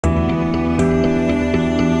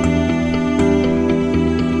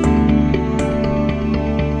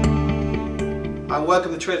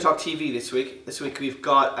welcome to Trader Talk TV this week. This week we've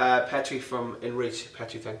got Petteri from Enreach.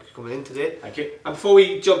 Petteri, thank you for coming in today. Thank you. And before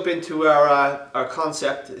we jump into our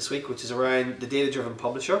concept this week, which is around the data-driven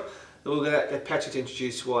publisher, we're going to get Petteri to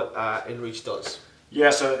introduce what Enreach does.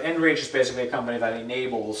 Yeah, so Enreach is basically a company that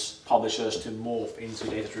enables publishers to morph into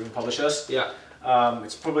data-driven publishers. Yeah.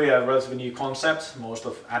 It's probably a relatively new concept. Most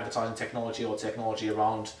of advertising technology or technology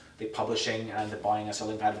around the publishing and the buying and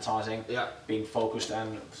selling of advertising being focused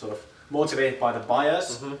and sort of motivated by the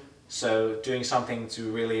buyers. So doing something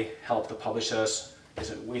to really help the publishers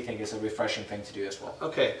we think is a refreshing thing to do as well.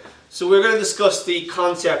 Okay, so we're going to discuss the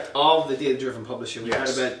concept of the data-driven publisher. We've heard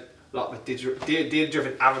about a lot about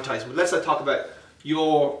data-driven advertising, but let's talk about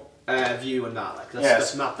your view on that. Like,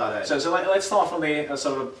 let's map that out. So let's start from the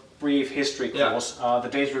sort of brief history course. The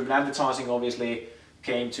data-driven advertising obviously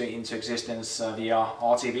came into existence via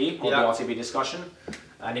RTB, or the RTB discussion.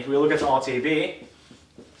 And if we look at RTB,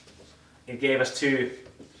 it gave us two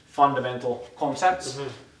fundamental concepts.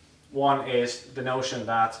 One is the notion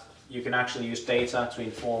that you can actually use data to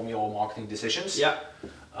inform your marketing decisions.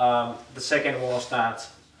 The second was that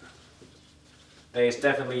there is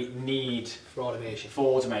definitely need for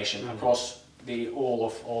automation across all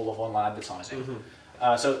of online advertising.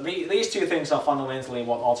 So these two things are fundamentally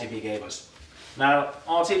what RTB gave us. Now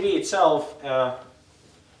RTB itself,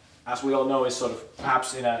 as we all know, is sort of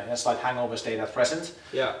perhaps in a slight hangover state at present.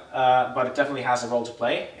 But it definitely has a role to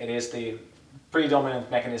play. It is the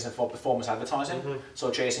predominant mechanism for performance advertising,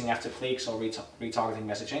 so chasing after clicks or retargeting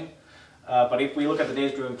messaging. But if we look at the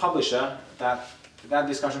data-driven publisher, that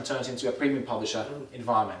discussion turns into a premium publisher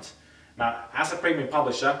environment. Now, as a premium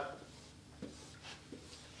publisher,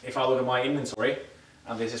 if I look at my inventory,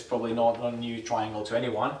 and this is probably not a new triangle to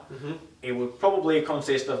anyone, it would probably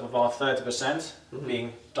consist of about 30%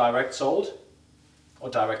 being direct sold or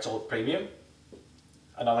direct sold premium,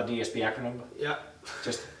 another DSP acronym,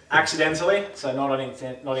 just accidentally, so not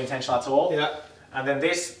intentional at all. And then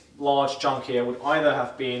this large chunk here would either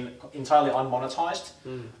have been entirely unmonetized.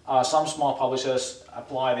 Some small publishers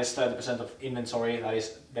apply this 30% of inventory, that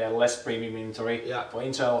is their less premium inventory, for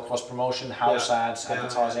internal cross promotion, house ads,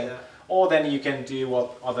 advertising. Or then you can do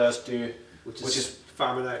what others do, which is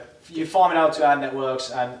farm it out. You farm it out to ad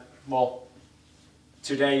networks, and well,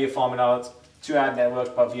 today you farm it out to ad networks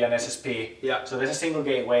but via an SSP. So there's a single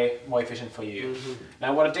gateway, more efficient for you.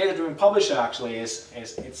 Now what a data-driven publisher actually is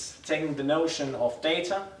it's taking the notion of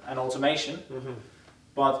data and automation,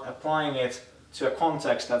 but applying it to a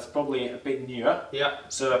context that's probably a bit newer.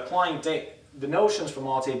 So applying the notions from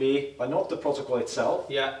RTB, but not the protocol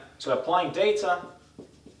itself. So applying data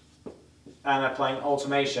and applying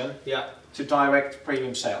automation to direct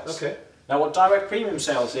premium sales. Now what direct premium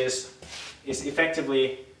sales is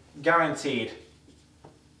effectively guaranteed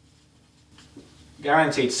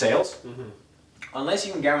sales. Unless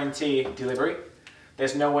you can guarantee delivery,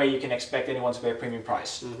 there's no way you can expect anyone to pay a premium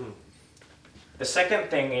price. The second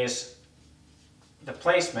thing is the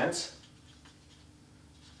placements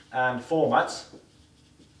and formats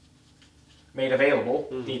made available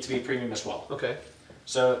need to be premium as well.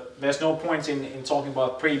 So there's no point in talking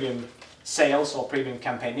about premium sales or premium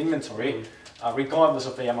campaign inventory, regardless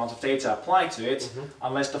of the amount of data applied to it,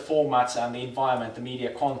 unless the formats and the environment, the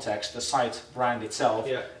media context, the site brand itself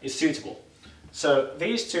is suitable. So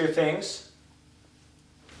these two things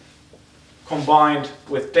combined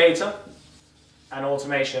with data and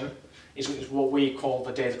automation is what we call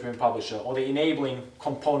the data-driven publisher, or the enabling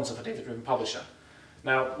components of a data-driven publisher.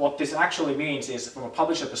 Now what this actually means is, from a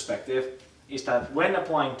publisher perspective, is that when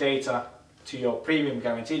applying data to your premium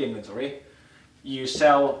guaranteed inventory, you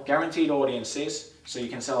sell guaranteed audiences, so you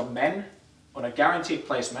can sell men on a guaranteed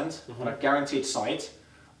placement on a guaranteed site,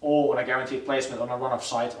 or on a guaranteed placement on a run-off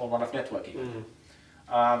site or run-off networking.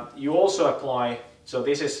 You also apply, so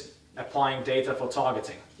this is applying data for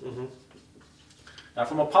targeting. Now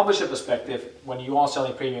from a publisher perspective, when you are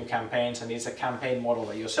selling premium campaigns and it's a campaign model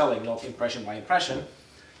that you're selling, not impression by impression,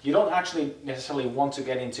 you don't actually necessarily want to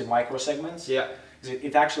get into micro segments.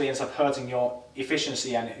 It actually ends up hurting your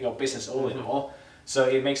efficiency and your business all in all. So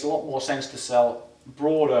it makes a lot more sense to sell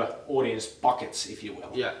broader audience buckets, if you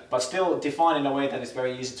will. But still define in a way that is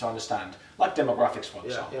very easy to understand, like demographics, for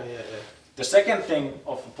example. The second thing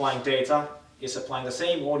of applying data is applying the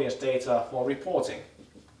same audience data for reporting.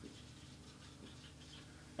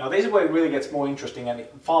 Now this is where it really gets more interesting and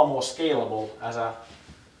far more scalable as a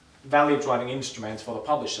value-driving instrument for the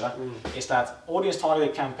publisher, is that audience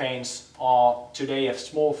targeted campaigns are today a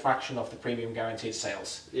small fraction of the premium guaranteed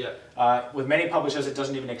sales. With many publishers it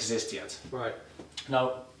doesn't even exist yet.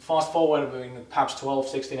 Now fast forward perhaps 12,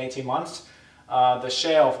 16, 18 months, the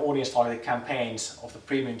share of audience targeted campaigns of the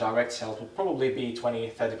premium direct sales will probably be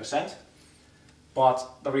 20–30%. But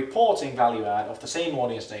the reporting value add of the same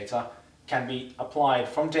audience data can be applied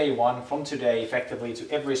from day one, from today, effectively to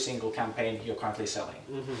every single campaign you're currently selling.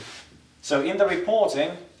 So in the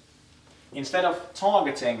reporting, instead of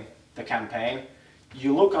targeting the campaign,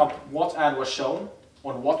 you look up what ad was shown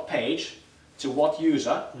on what page to what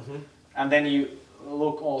user, and then you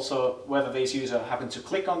look also whether this user happened to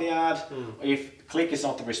click on the ad. If click is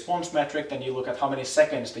not the response metric, then you look at how many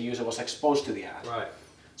seconds the user was exposed to the ad. Right.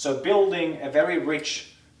 So building a very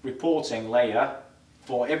rich reporting layer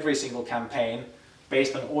for every single campaign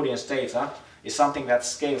based on audience data is something that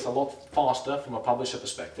scales a lot faster from a publisher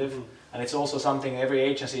perspective, and it's also something every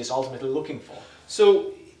agency is ultimately looking for.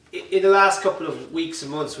 So in the last couple of weeks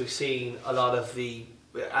and months, we've seen a lot of the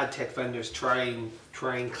ad tech vendors trying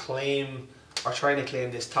to claim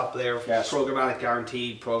this top layer of programmatic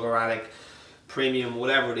guaranteed, programmatic premium,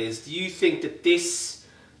 whatever it is. Do you think that this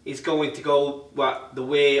is going to go the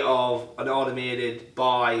way of an automated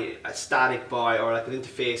buy, a static buy, or like an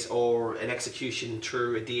interface or an execution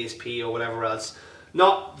through a DSP or whatever else,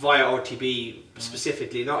 not via RTB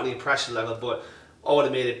specifically, not on the impression level, but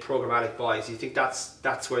automated programmatic buys? Do you think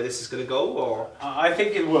that's where this is going to go, or? I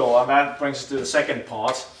think it will, and that brings us to the second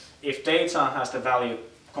part. If data has the value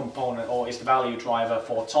component or is the value driver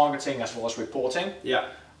for targeting as well as reporting,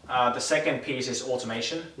 the second piece is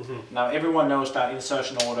automation. Now everyone knows that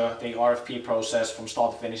insertion order, the RFP process from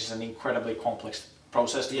start to finish, is an incredibly complex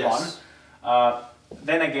process to run.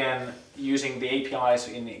 Then again, using the APIs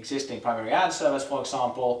in the existing primary ad service, for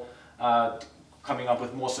example, coming up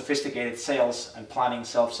with more sophisticated sales and planning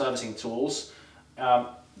self-servicing tools,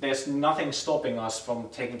 there's nothing stopping us from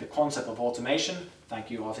taking the concept of automation, thank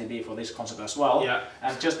you RTB for this concept as well,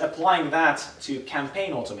 and just applying that to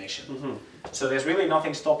campaign automation. So there's really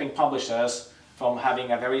nothing stopping publishers from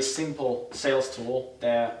having a very simple sales tool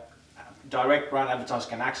their direct brand advertisers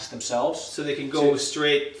can access themselves. So they can go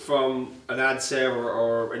straight from an ad server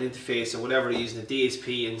or an interface or whatever they're using, a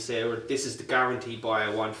DSP, and say, this is the guaranteed buy I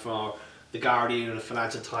want for the Guardian or the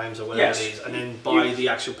Financial Times or whatever it is, and then buy the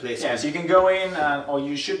actual placement. Yes, you can go in, or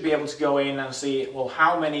you should be able to go in and see, well,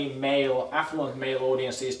 how many affluent male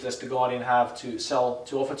audiences does the Guardian have to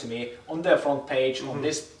offer to me on their front page on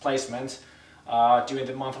this placement during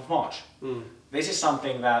the month of March. This is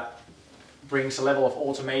something that brings a level of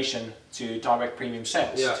automation to direct premium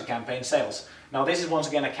sales, to campaign sales. Now this is once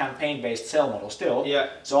again a campaign-based sale model still,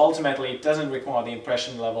 so ultimately it doesn't require the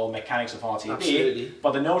impression level mechanics of RTB,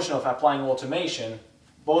 but the notion of applying automation,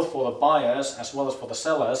 both for the buyers as well as for the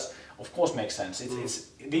sellers, of course makes sense.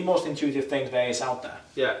 It's the most intuitive thing there is out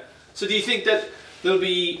there. So do you think that there'll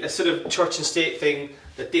be a sort of church and state thing,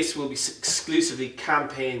 that this will be exclusively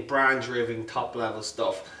campaign, brand-driven, top-level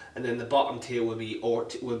stuff, and then the bottom tier will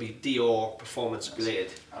be DR performance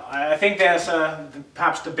related? I think there's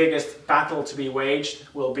perhaps the biggest battle to be waged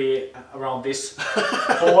will be around this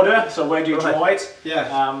border. So where do you draw it?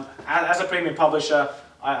 As a premium publisher,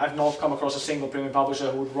 I've not come across a single premium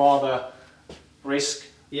publisher who would rather risk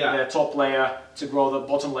their top layer to grow the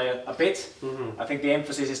bottom layer a bit. I think the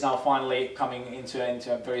emphasis is now finally coming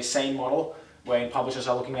into a very sane model, where publishers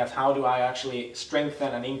are looking at how do I actually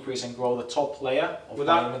strengthen and increase and grow the top layer of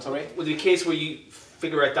my inventory. Would it be a case where you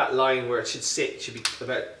figure out that line where it should sit? Should be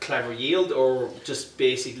about clever yield, or just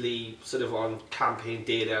basically sort of on campaign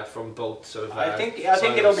data from both sort of I think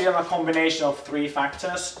it'll be on a combination of three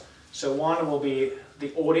factors. So one will be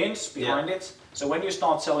the audience behind it. So when you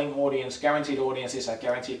start selling guaranteed audiences at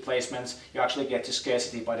guaranteed placements, you actually get to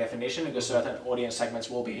scarcity by definition, because certain audience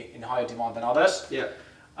segments will be in higher demand than others.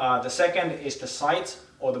 The second is the site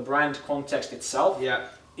or the brand context itself.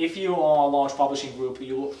 If you are a large publishing group,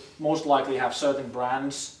 you will most likely have certain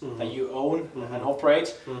brands that you own and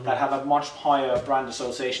operate that have a much higher brand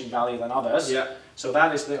association value than others. So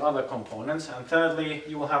that is the other component. And thirdly,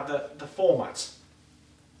 you will have the formats.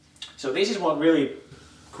 So this is what really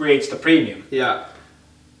creates the premium.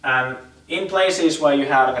 And in places where you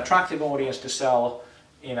have an attractive audience to sell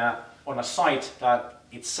on a site that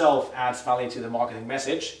itself adds value to the marketing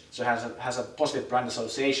message, so has a positive brand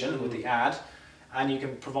association with the ad, and you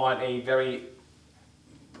can provide a very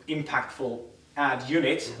impactful ad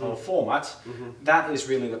unit or format, that is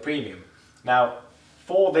really the premium. Now,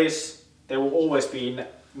 for this, there will always be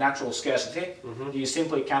natural scarcity. You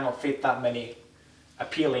simply cannot fit that many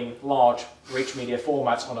appealing, large, rich media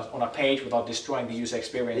formats on a page without destroying the user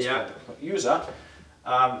experience for the user.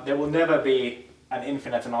 There will never be an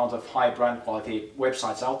infinite amount of high brand quality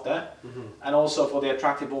websites out there. And also for the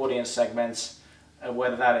attractive audience segments,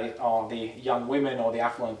 whether that are the young women or the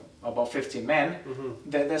affluent above 50 men,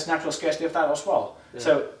 there's natural scarcity of that as well. Yeah.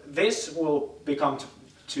 So this will become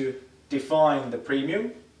to define the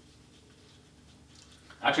premium.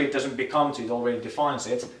 Actually, it doesn't become to, it already defines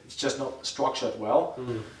it, it's just not structured well.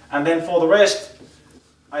 And then for the rest,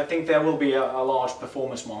 I think there will be a large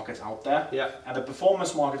performance market out there. Yeah. And the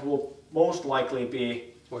performance market will most likely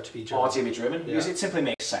be RTV driven, because it simply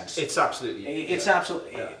makes sense. It's absolutely. It's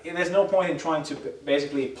absolutely. Yeah. There's no point in trying to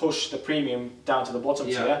basically push the premium down to the bottom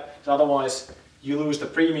tier, because otherwise you lose the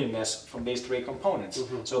premiumness from these three components.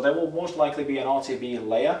 So there will most likely be an RTV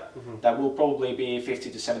layer that will probably be 50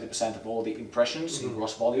 to 70% of all the impressions in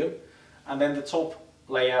gross volume, and then the top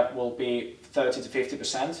layer will be 30 to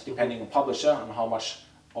 50%, depending on publisher and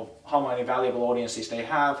how many valuable audiences they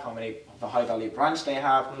have, how many of the high value brands they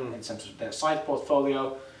have in terms of their site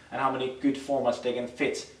portfolio, and how many good formats they can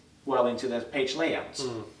fit well into their page layouts.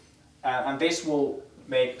 And this will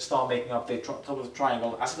start making up the top of the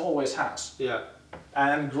triangle, as it always has. Yeah.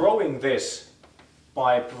 And growing this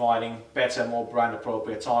by providing better, more brand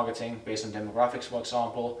appropriate targeting based on demographics, for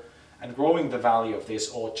example, and growing the value of this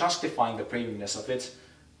or justifying the premiumness of it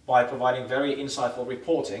by providing very insightful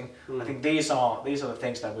reporting. I think these are the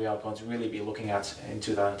things that we are going to really be looking at in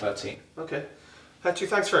 2013. Okay. Petteri,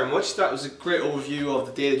 thanks very much. That was a great overview of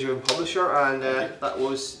the data-driven publisher, and that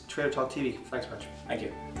was Trader Talk TV. Thanks, Petteri. Thank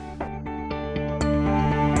you.